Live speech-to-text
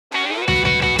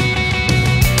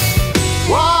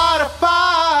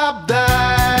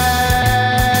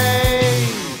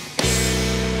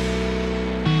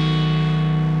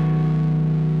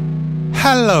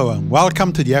Hello and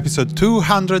welcome to the episode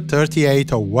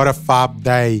 238 of What a Fab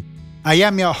Day. I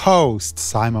am your host,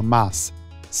 Simon Mas.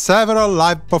 Several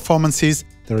live performances,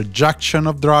 the rejection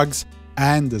of drugs,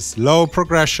 and the slow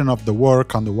progression of the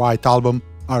work on the White Album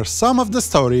are some of the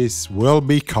stories we'll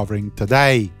be covering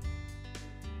today.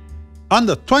 On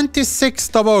the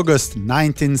 26th of August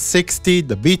 1960,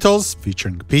 the Beatles,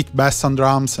 featuring Pete Best on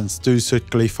drums and Stu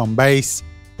Sutcliffe on bass,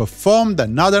 performed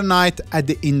another night at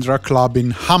the Indra Club in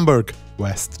Hamburg,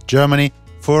 West Germany,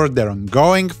 for their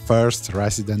ongoing first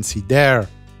residency there.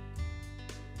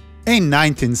 In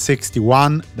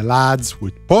 1961, the lads,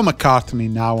 with Paul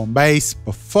McCartney now on bass,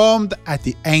 performed at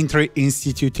the Aintree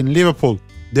Institute in Liverpool,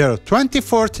 their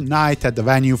 24th night at the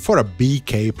venue for a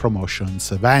BK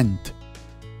Promotions event.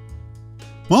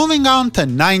 Moving on to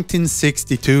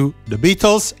 1962, the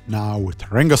Beatles, now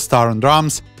with Ringo Starr on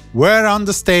drums, were on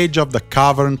the stage of the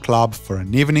Cavern club for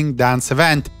an evening dance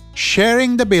event,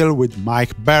 sharing the bill with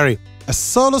Mike Berry, a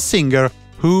solo singer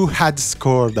who had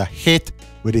scored a hit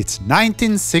with its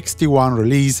 1961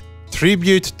 release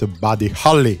Tribute to Buddy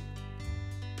Holly.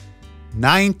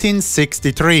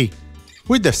 1963.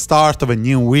 With the start of a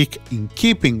new week, in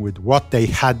keeping with what they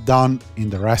had done in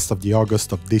the rest of the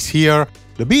August of this year,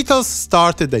 the Beatles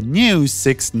started a new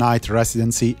 6-night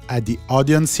residency at the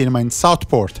Odeon Cinema in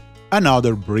Southport,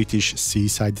 another British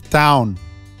seaside town.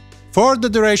 For the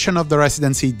duration of the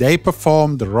residency, they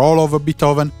performed Roll Over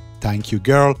Beethoven, Thank You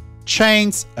Girl,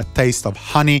 Chains, A Taste of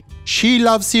Honey, She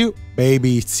Loves You,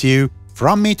 Baby It's You,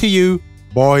 From Me to You,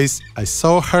 Boys, I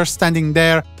Saw Her Standing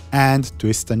There, and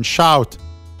Twist and Shout.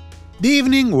 The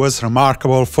evening was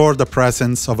remarkable for the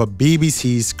presence of a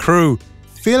BBC's crew,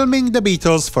 filming the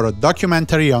Beatles for a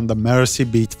documentary on the Mersey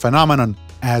Beat phenomenon,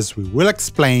 as we will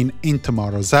explain in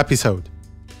tomorrow's episode.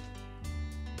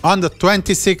 On the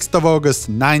 26th of August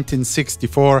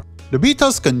 1964, the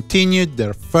Beatles continued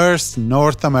their first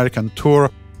North American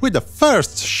tour with the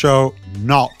first show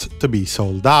not to be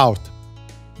sold out.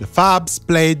 The Fabs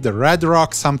played the Red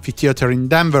Rocks Amphitheatre in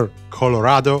Denver,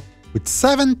 Colorado, with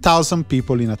 7,000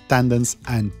 people in attendance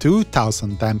and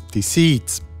 2,000 empty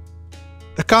seats.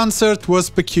 The concert was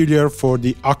peculiar for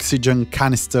the oxygen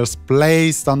canisters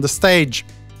placed on the stage.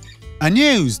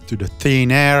 Unused to the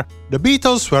thin air, the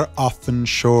Beatles were often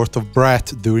short of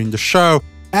breath during the show,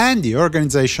 and the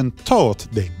organization thought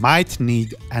they might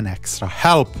need an extra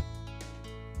help.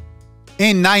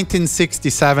 In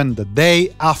 1967, the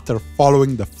day after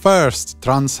following the first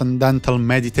Transcendental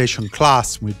Meditation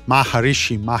class with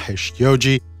Maharishi Mahesh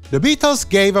Yogi, the Beatles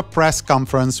gave a press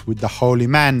conference with the Holy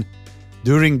Man.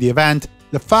 During the event,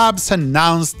 the Fabs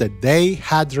announced that they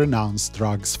had renounced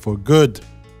drugs for good.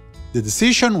 The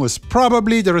decision was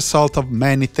probably the result of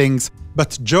many things,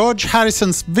 but George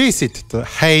Harrison's visit to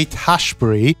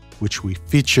Haight-Ashbury, which we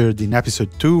featured in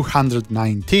episode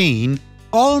 219,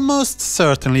 almost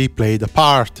certainly played a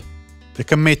part. The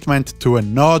commitment to a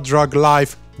no-drug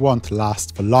life won't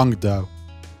last for long though.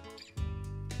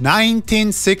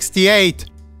 1968.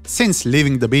 Since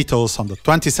leaving the Beatles on the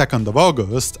 22nd of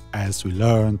August, as we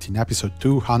learned in episode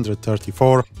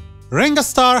 234, Ringo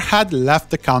Starr had left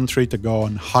the country to go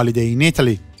on holiday in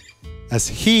Italy. As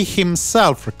he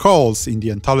himself recalls in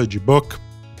the anthology book,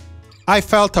 I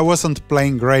felt I wasn't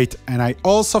playing great, and I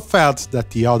also felt that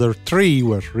the other three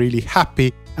were really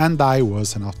happy and I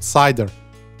was an outsider.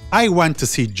 I went to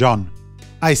see John.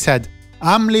 I said,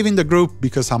 I'm leaving the group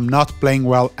because I'm not playing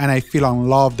well and I feel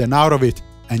unloved and out of it,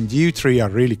 and you three are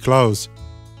really close.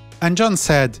 And John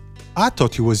said, I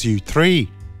thought it was you three.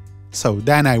 So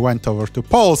then I went over to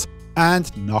Paul's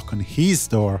and knocked on his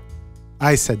door.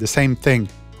 I said the same thing.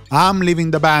 I'm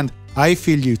leaving the band, I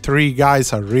feel you three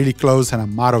guys are really close and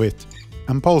I'm out of it.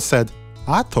 And Paul said,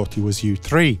 I thought it was you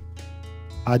three.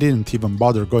 I didn't even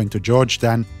bother going to George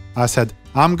then. I said,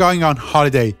 I'm going on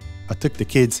holiday. I took the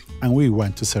kids and we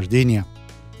went to Sardinia.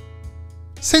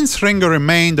 Since Ringo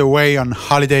remained away on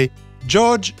holiday,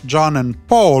 George, John and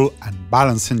Paul, and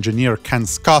balance engineer Ken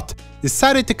Scott,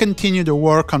 decided to continue the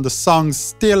work on the songs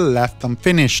still left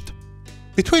unfinished.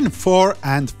 Between 4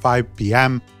 and 5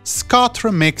 p.m., Scott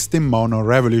remixed in mono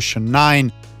Revolution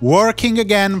 9, working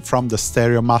again from the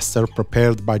stereo master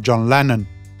prepared by John Lennon.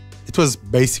 It was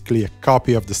basically a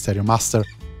copy of the stereo master,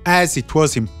 as it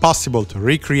was impossible to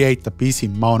recreate the piece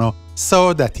in mono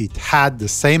so that it had the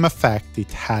same effect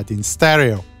it had in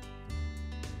stereo.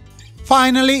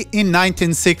 Finally, in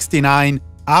 1969,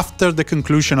 after the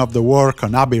conclusion of the work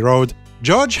on Abbey Road,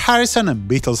 George Harrison and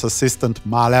Beatles assistant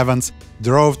Mal Evans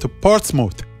drove to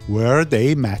Portsmouth, where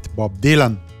they met Bob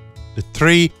Dylan. The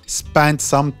three spent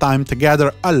some time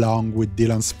together along with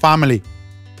Dylan's family.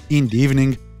 In the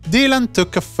evening, Dylan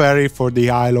took a ferry for the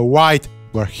Isle of Wight,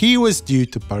 where he was due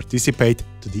to participate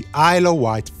to the Isle of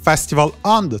Wight festival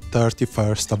on the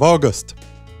 31st of August.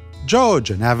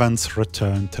 George and Evans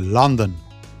returned to London.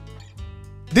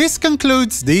 This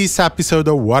concludes this episode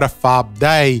of What a Fab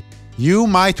Day. You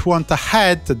might want to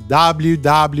head to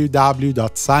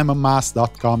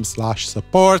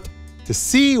www.simonmas.com/support to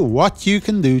see what you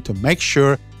can do to make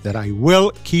sure that I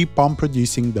will keep on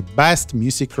producing the best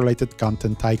music-related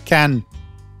content I can.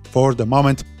 For the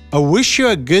moment, I wish you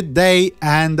a good day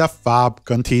and a fab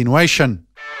continuation.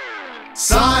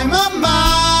 Simon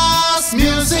Mas,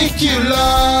 music you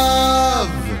love.